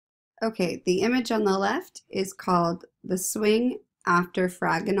Okay, the image on the left is called The Swing After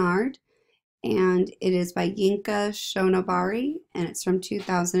Fragonard, and it is by Yinka Shonobari, and it's from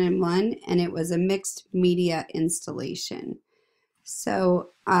 2001, and it was a mixed media installation.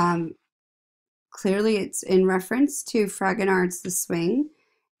 So clearly it's in reference to Fragonard's The Swing.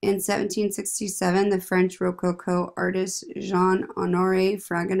 In 1767, the French Rococo artist Jean-Honoré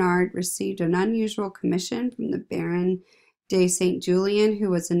Fragonard received an unusual commission from the Baron de Saint Julien, who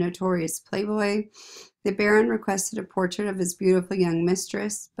was a notorious playboy. The Baron requested a portrait of his beautiful young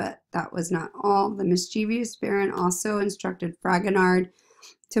mistress, but that was not all. The mischievous Baron also instructed Fragonard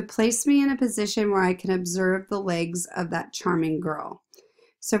to place me in a position where I can observe the legs of that charming girl.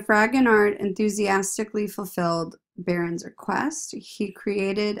 So Fragonard enthusiastically fulfilled Baron's request. He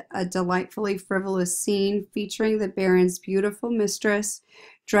created a delightfully frivolous scene featuring the Baron's beautiful mistress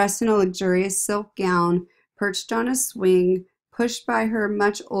dressed in a luxurious silk gown, perched on a swing, pushed by her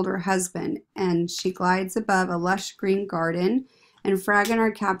much older husband, and she glides above a lush green garden, and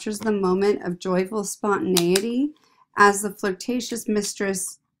Fragonard captures the moment of joyful spontaneity as the flirtatious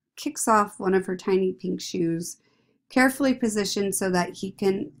mistress kicks off one of her tiny pink shoes, carefully positioned so that he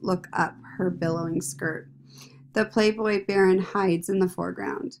can look up her billowing skirt. The playboy Baron hides in the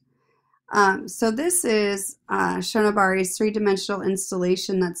foreground. So this is Shonobari's three-dimensional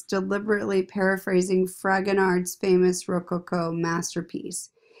installation that's deliberately paraphrasing Fragonard's famous Rococo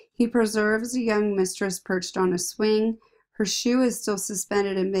masterpiece. He preserves a young mistress perched on a swing. Her shoe is still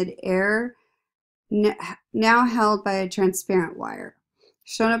suspended in mid-air, now held by a transparent wire.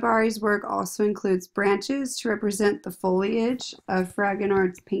 Shonobari's work also includes branches to represent the foliage of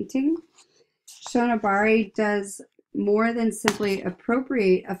Fragonard's painting. Shonobari does more than simply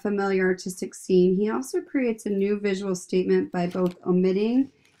appropriate a familiar artistic scene. He also creates a new visual statement by both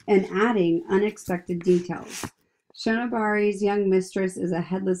omitting and adding unexpected details. Shonobari's young mistress is a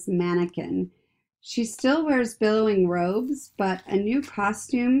headless mannequin. She still wears billowing robes, but a new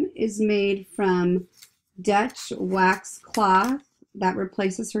costume is made from Dutch wax cloth that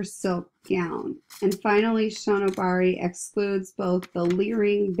replaces her silk gown. And finally, Shonobari excludes both the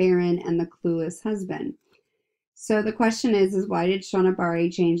leering Baron and the clueless husband. So the question is why did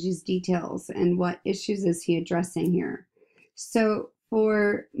Shonobari change these details, and what issues is he addressing here? So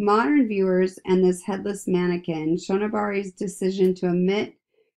for modern viewers and this headless mannequin, Shonobari's decision to omit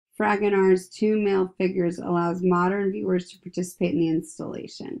Fragonard's two male figures allows modern viewers to participate in the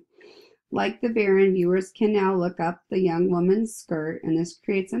installation. Like the Baron, viewers can now look up the young woman's skirt, and this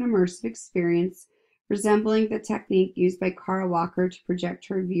creates an immersive experience resembling the technique used by Kara Walker to project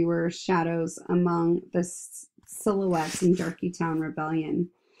her viewer's shadows among the silhouettes in Darkytown Rebellion.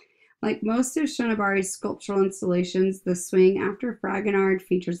 Like most of Shonobari's sculptural installations, The Swing After Fragonard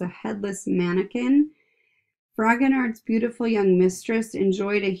features a headless mannequin. Fragonard's beautiful young mistress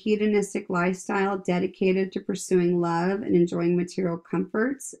enjoyed a hedonistic lifestyle dedicated to pursuing love and enjoying material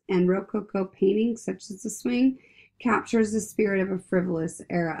comforts, and Rococo paintings such as The Swing captures the spirit of a frivolous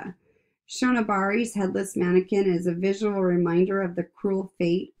era. Shonobari's headless mannequin is a visual reminder of the cruel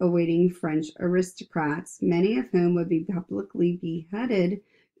fate awaiting French aristocrats, many of whom would be publicly beheaded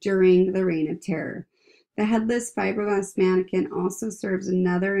during the Reign of Terror. The headless fiberglass mannequin also serves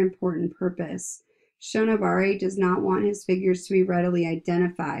another important purpose. Shonobari does not want his figures to be readily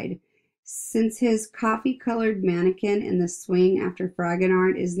identified. Since his coffee-colored mannequin in The Swing After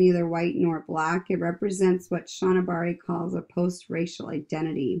Fragonard is neither white nor black, it represents what Shonobari calls a post-racial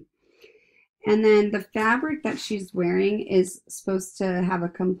identity. And then the fabric that she's wearing is supposed to have a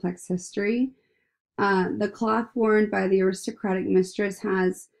complex history. The cloth worn by the aristocratic mistress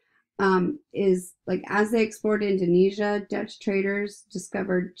is like, as they explored Indonesia, Dutch traders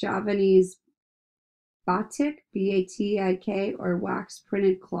discovered Javanese batik, B-A-T-I-K, or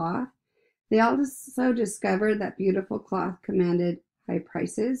wax-printed cloth. They also discovered that beautiful cloth commanded high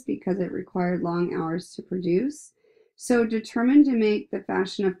prices because it required long hours to produce. So determined to make the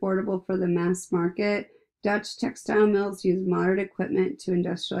fashion affordable for the mass market, Dutch textile mills used modern equipment to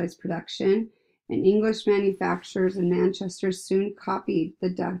industrialize production, and English manufacturers in Manchester soon copied the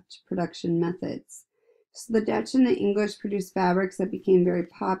Dutch production methods. So the Dutch and the English produced fabrics that became very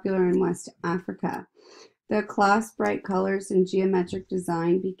popular in West Africa. The cloth's bright colors and geometric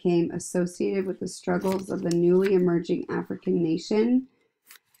design became associated with the struggles of the newly emerging African nation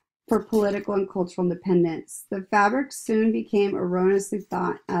for political and cultural independence. The fabric soon became erroneously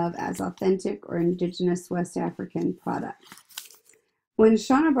thought of as authentic or indigenous West African product. When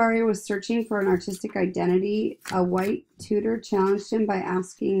Shonobari was searching for an artistic identity, a white tutor challenged him by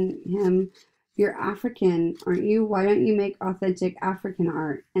asking him, "You're African, aren't you? Why don't you make authentic African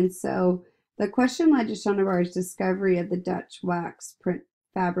art?" And so the question led to Shonobari's discovery of the Dutch wax print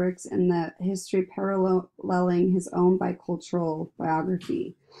fabrics and the history paralleling his own bicultural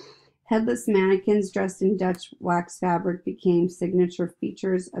biography. Headless mannequins dressed in Dutch wax fabric became signature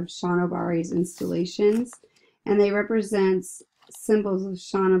features of Shonobari's installations, and they represent symbols of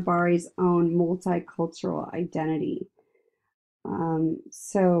Shonobari's own multicultural identity.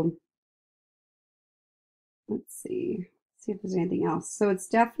 So let's see if there's anything else. So it's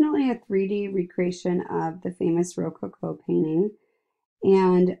definitely a 3D recreation of the famous Rococo painting,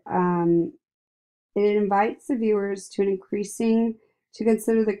 and it invites the viewers to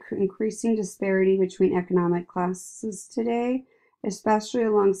consider the increasing disparity between economic classes today, especially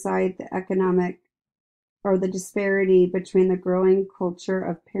alongside the disparity between the growing culture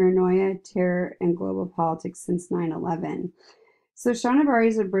of paranoia, terror, and global politics since 9/11. So Shonibari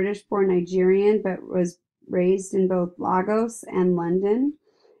is a British-born Nigerian, but was raised in both Lagos and London.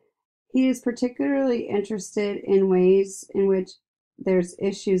 He is particularly interested in ways in which there's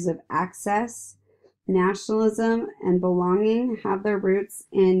issues of access, nationalism, and belonging have their roots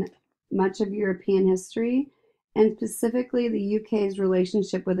in much of European history, and specifically the UK's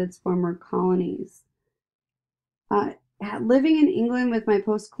relationship with its former colonies. Living in England with my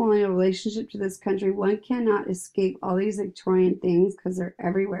post-colonial relationship to this country, one cannot escape all these Victorian things because they're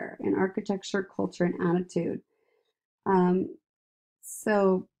everywhere in architecture, culture, and attitude.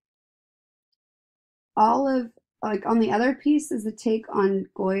 So all of, like, on the other piece is a take on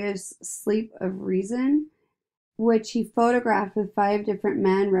Goya's Sleep of Reason, which he photographed with 5 different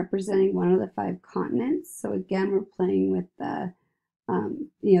men representing one of the 5 continents. So again, we're playing with the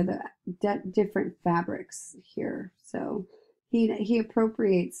different fabrics here. So he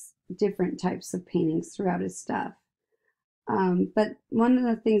appropriates different types of paintings throughout his stuff. But one of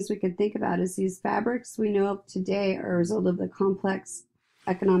the things we could think about is these fabrics we know of today are a result of the complex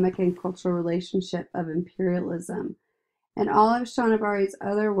economic and cultural relationship of imperialism. And all of Shonibari's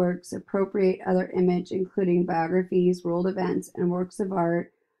other works appropriate other image, including biographies, world events, and works of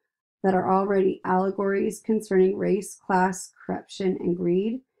art that are already allegories concerning race, class, corruption, and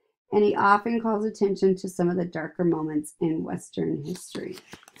greed. And he often calls attention to some of the darker moments in Western history.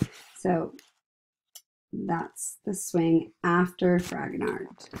 So that's the swing after Fragonard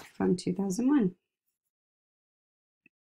from 2001.